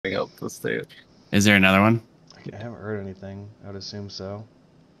running up the stairs. Is there another one? I haven't heard anything. I would assume so.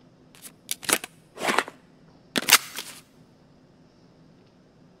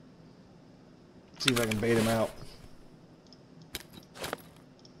 See if I can bait him out.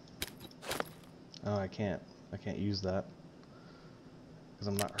 Oh, I can't. I can't use that. Because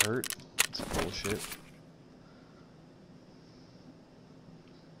I'm not hurt. It's bullshit.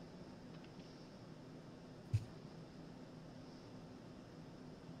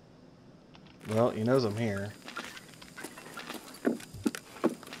 Well, he knows I'm here.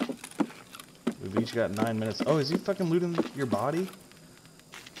 We've each got 9 minutes. Oh, is he fucking looting your body?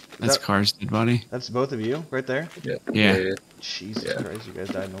 That's Car's dead body. That's both of you, right there? Yeah. Jesus Christ, you guys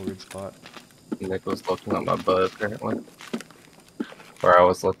died in a weird spot. Nick was looking at my butt, apparently. Or I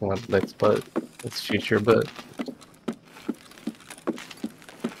was looking at Nick's butt. It's future butt.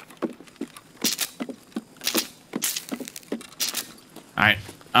 Alright,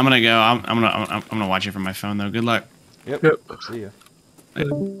 I'm gonna go. I'm gonna watch it from my phone though. Good luck. Yep. See ya.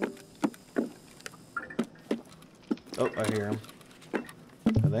 Oh, I hear him.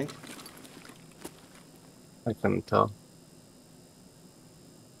 I think. I couldn't tell.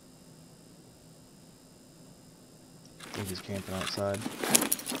 I think he's camping outside.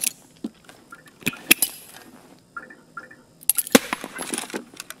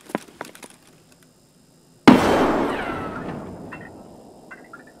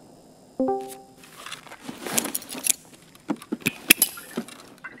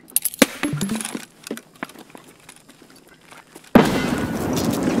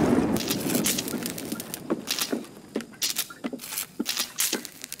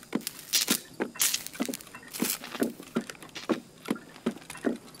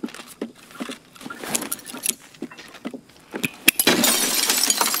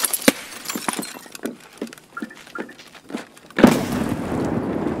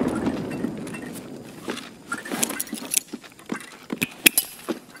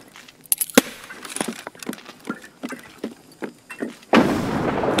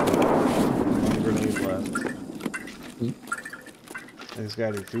 This guy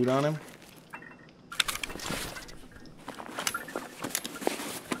had food on him?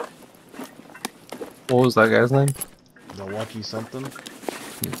 What was that guy's name? The Lucky something?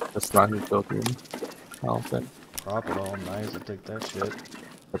 That's not who killed me. I don't think. Drop it all. Nice. I'll take that shit.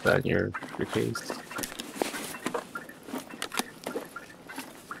 Put that in your case.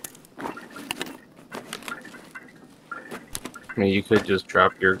 I mean, you could just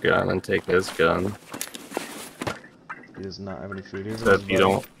drop your gun and take his gun. He does not have any food. So if you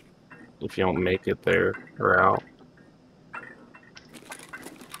don't make it there or out.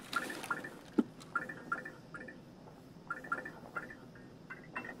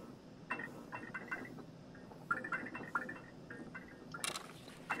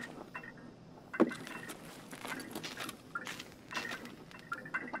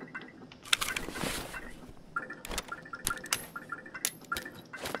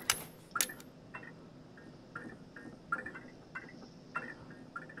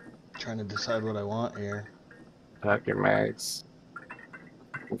 Trying to decide what I want here. Pack your mags.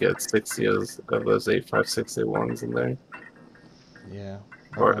 Get 60 of those 8.56A1s in there. Yeah.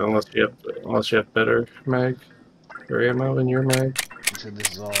 Or unless you have better mag or ammo in your mag. You said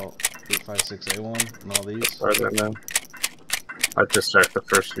this is all 8.56A1 and all these? As far as I know. I'd just start the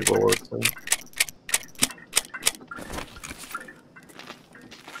first few bullets. So.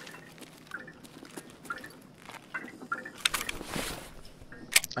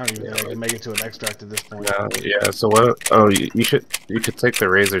 I don't even think I can make it to an extract at this point. No, yeah. So what? Oh, you could take the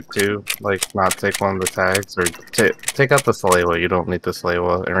razor too. Like not take one of the tags, or take out the Salewa. You don't need the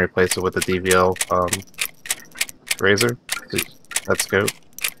Salewa, and replace it with the DVL razor. That's scope.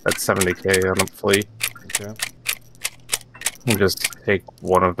 That's 70k on the fleet. Okay. And just take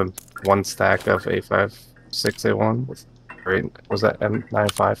one stack of A56A1. Right? Was that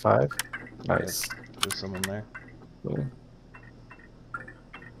M955? Nice. Okay. There's some in there. Yeah.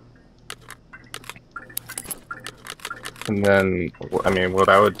 And then, I mean, what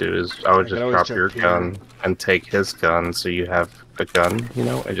I would do is I would just drop your gun and take his gun, so you have a gun, you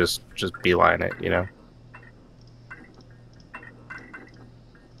know, and just beeline it, you know.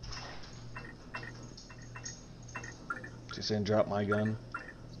 So you're saying drop my gun?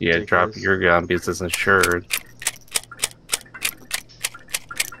 Yeah, drop your gun because it's insured.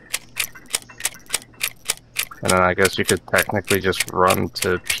 And then I guess you could technically just run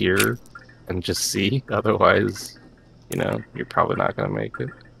to Pier and just see. Otherwise, you know, you're probably not going to make it.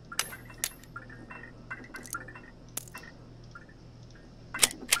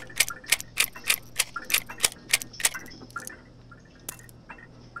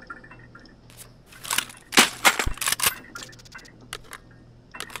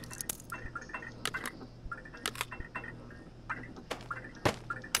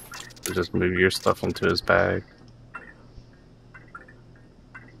 to just move your stuff into his bag.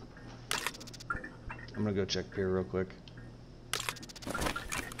 I'm gonna go check Pier real quick.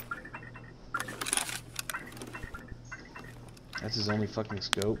 That's his only fucking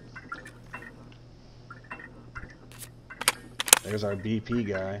scope. There's our BP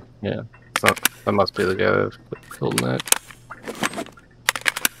guy. Yeah, so that must be the guy that killed Nick.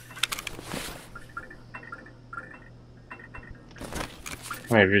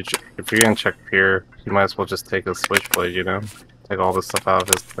 I mean, if you're gonna check Pier, you might as well just take a switchblade, you know? Take all the stuff out of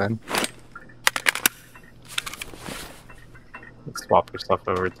his thing. Swap your stuff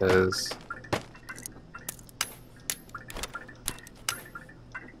over to his.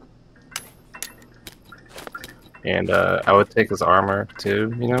 And I would take his armor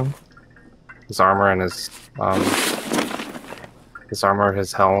too, you know? His armor and his armor,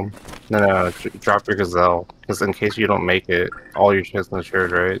 his helm. No, drop your gazelle. Because in case you don't make it, all your shit's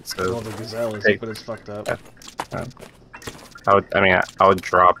insured, right? So Well, the gazelle is, but it's fucked up. I would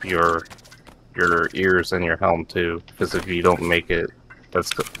drop your ears and your helm too, because if you don't make it, that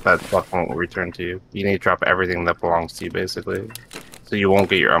stuff won't return to you. You need to drop everything that belongs to you, basically, so you won't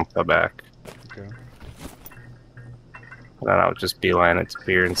get your umpa back. Okay. And then I would just beeline it to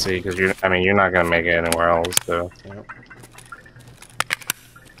Pier and see, because you're not gonna make it anywhere else. So. Yep.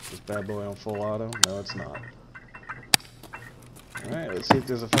 This bad boy on full auto? No, it's not. All right, let's see if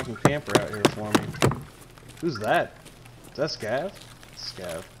there's a fucking camper out here for me. Who's that? Is that Scav?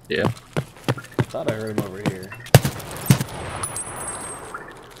 Scav. Yeah. I thought I heard him over here.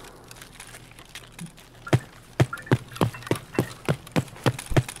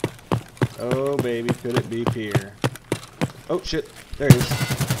 Oh baby, could it be Pier? Oh shit, there he is.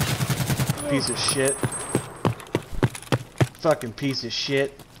 Piece of shit. Fucking piece of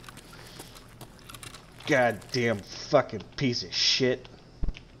shit. Goddamn fucking piece of shit.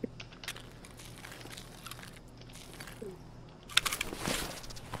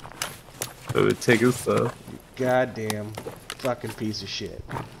 I would take his stuff. Goddamn fucking piece of shit.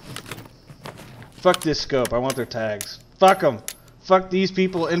 Fuck this scope. I want their tags. Fuck them. Fuck these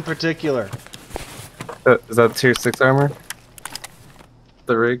people in particular. Is that tier 6 armor?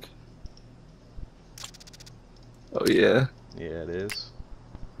 The rig? Oh yeah. Yeah, it is.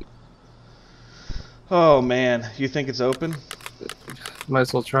 Oh man, you think it's open? Might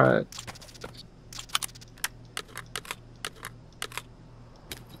as well try it.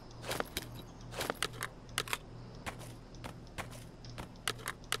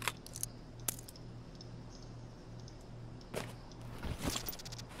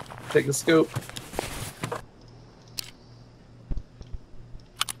 Take a scope.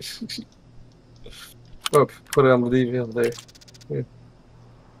 Oh, put it on the DVL there. Yeah.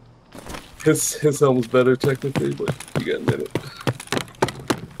 His helm's better technically, but you got a minute.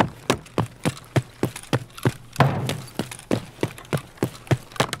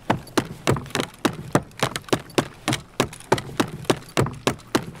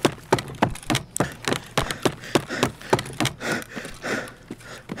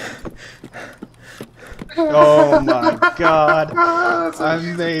 Oh my god. I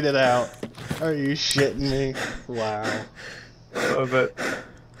made it out. Are you shitting me? Wow. Oh, but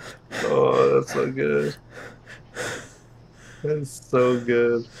oh, that's so good. That's so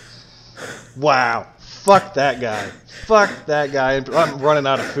good. Wow. Fuck that guy. Fuck that guy. I'm running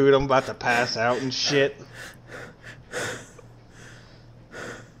out of food. I'm about to pass out and shit.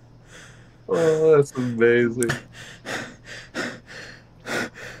 Oh, that's amazing.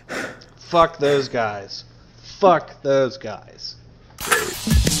 Fuck those guys. Fuck those guys.